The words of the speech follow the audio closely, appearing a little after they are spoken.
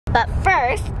But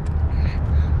first,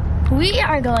 we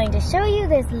are going to show you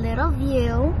this little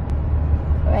view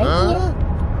right here.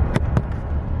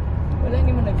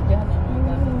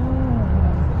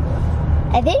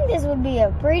 I think this would be a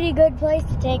pretty good place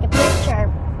to take a picture.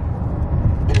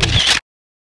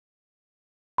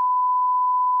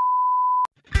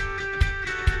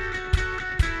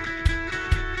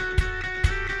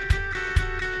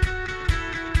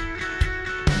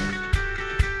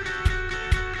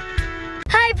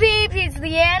 Hi peeps, it's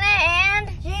Leanna and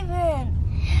Jason.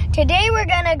 Today we're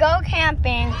gonna go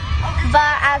camping,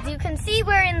 but as you can see,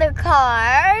 we're in the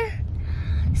car.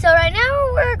 So right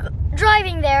now we're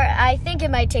driving there. I think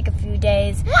it might take a few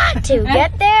days to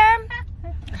get there.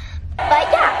 But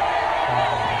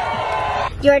yeah.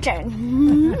 Your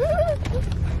turn.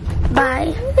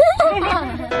 Bye.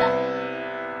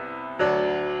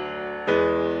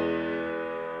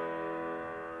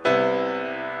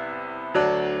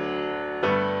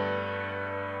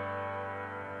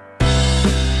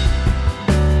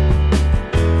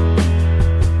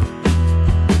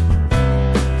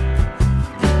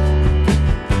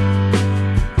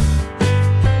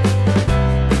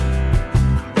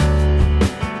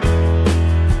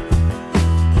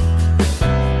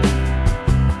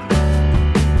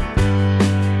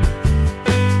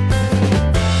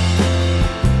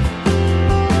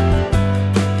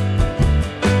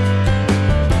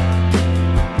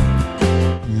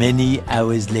 Many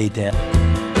hours later.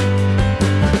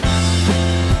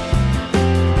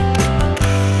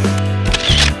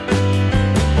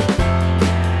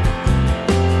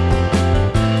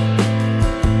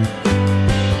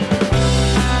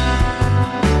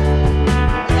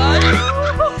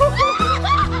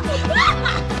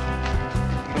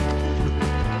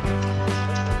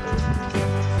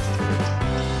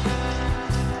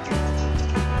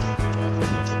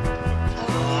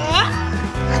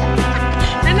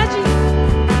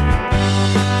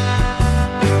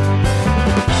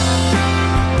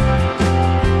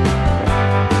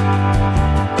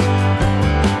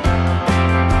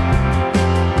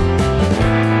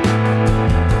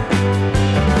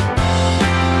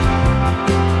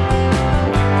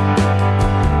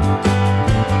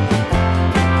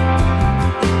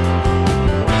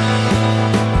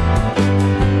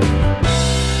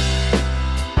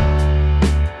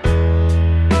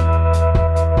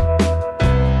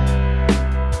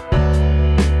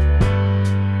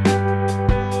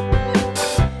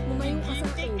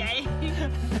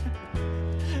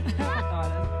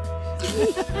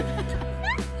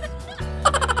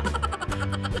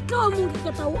 Ikaw mo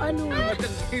katawa ano.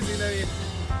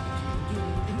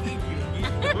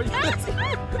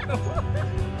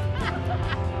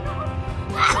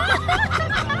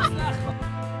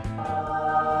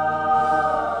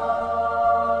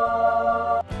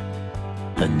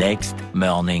 The next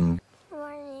morning.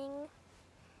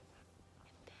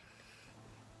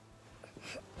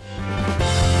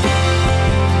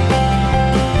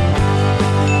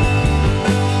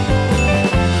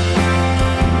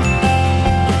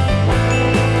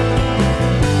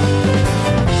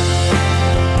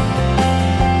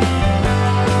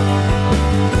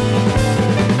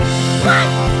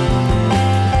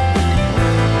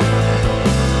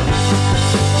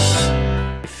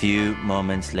 A few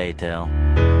moments later.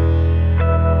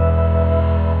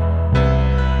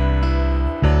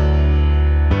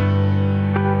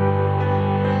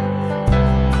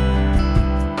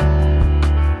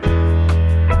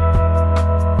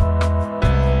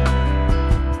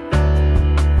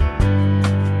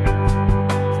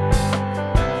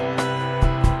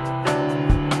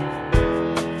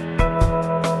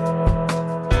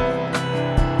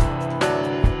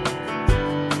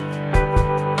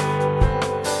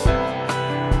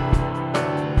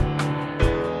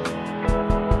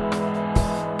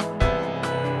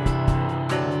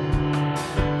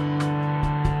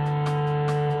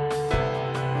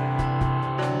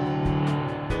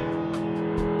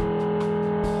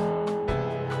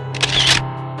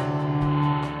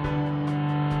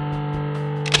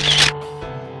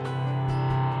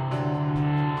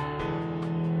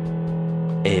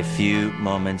 A few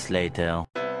moments later.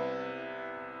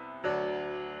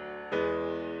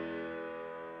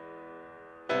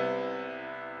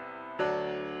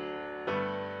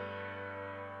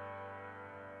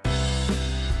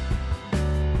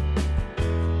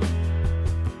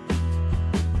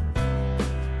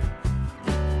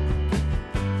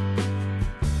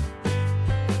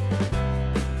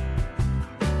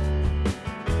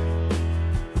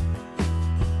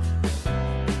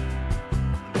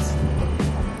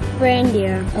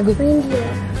 Reindeer. A good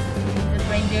reindeer. The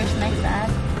reindeer's like that.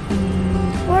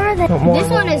 Where are they? This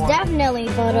one is definitely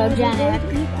photogenic.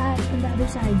 Eat that on the other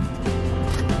side.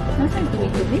 Nasaan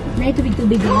tubig-tubig?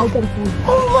 Naitubig-tubig na. Food.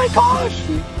 Oh my gosh!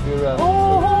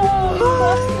 Oh,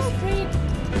 across the street.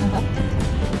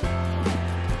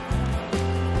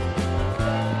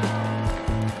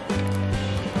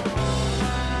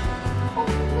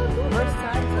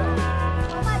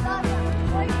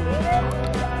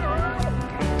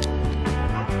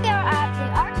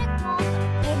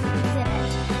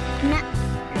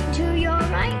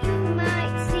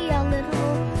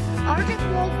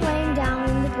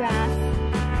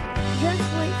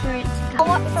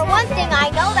 For one thing, I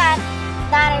know that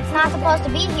it's not supposed to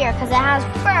be here because it has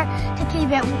fur to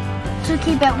keep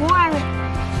it warm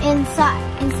inside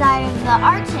of the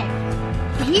Arctic.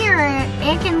 Here,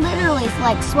 it can literally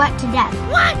like sweat to death.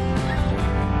 What?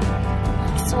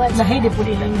 Sweat.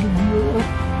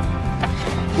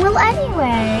 Well,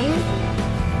 anyway,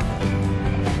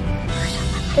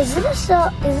 is this still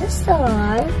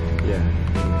alive? Yeah,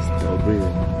 it's still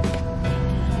breathing.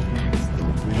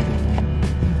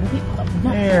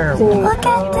 There. Look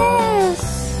at this.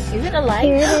 Is it alive?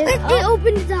 Here it is. They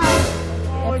opened its eyes.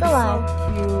 It's alive. So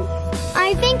cute.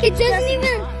 I think it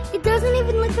doesn't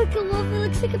even look like a wolf. It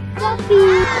looks like a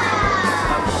puppy.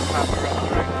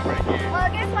 Well,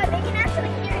 guess what? They can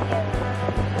actually hear you.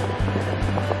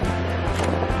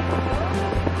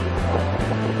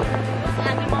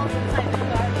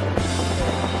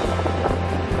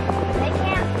 They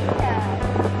can't see us.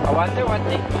 I wonder what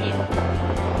they eat.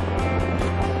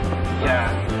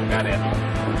 Yeah, got it.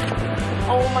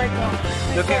 Oh my god.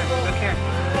 Look here, look here.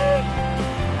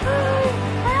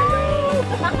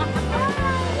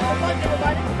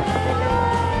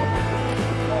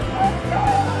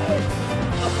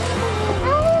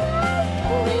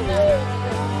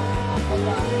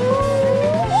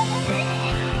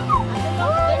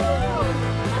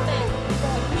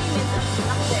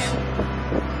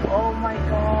 Oh my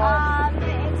god.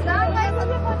 It's not like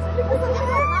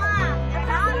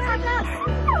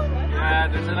Yeah,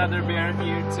 there's another bear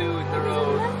here too in the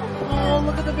road. Oh,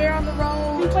 look at the bear on the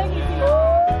road.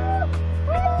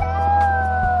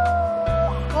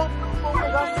 Oh my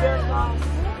gosh, bear cross.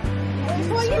 He's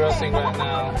crossing right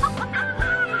now.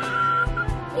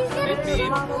 He's getting Beep,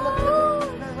 beep.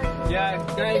 Yeah,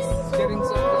 guys, it's getting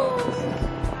so close.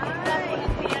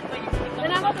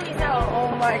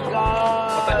 Oh my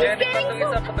god. Photogenic pa ito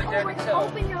isa, photogenic siya.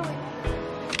 Open your window.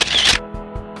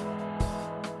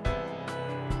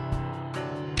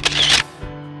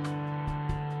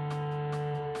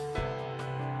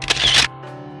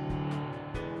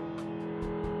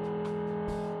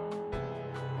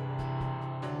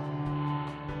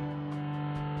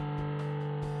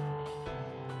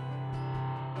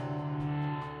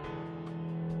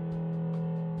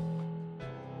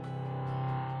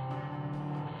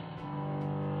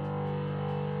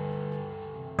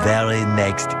 Very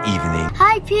next evening.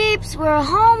 Hi peeps, we're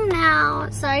home now.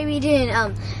 Sorry we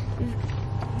didn't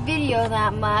video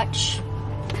that much.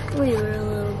 We were a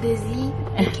little busy,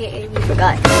 aka we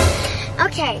forgot.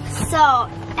 Okay, so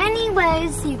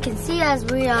anyways, you can see as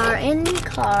we are in the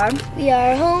car, we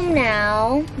are home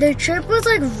now. The trip was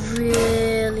like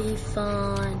really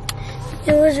fun.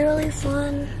 It was really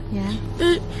fun. Yeah.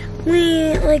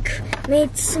 We like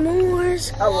made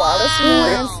s'mores. A lot of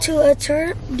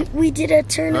s'mores. We did a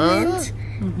tournament.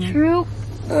 True.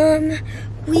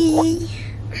 We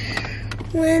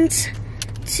went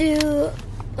to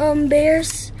Bear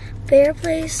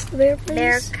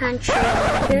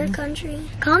Country.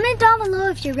 Comment down below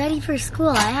if you're ready for school.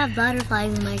 I have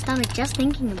butterflies in my stomach just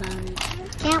thinking about it.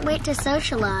 Can't wait to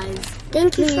socialize.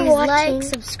 Thank you for watching. Like,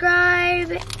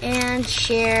 subscribe, and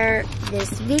share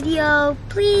this video,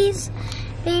 please.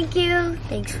 Thank you.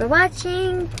 Thanks for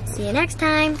watching. See you next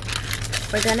time.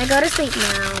 We're gonna go to sleep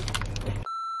now.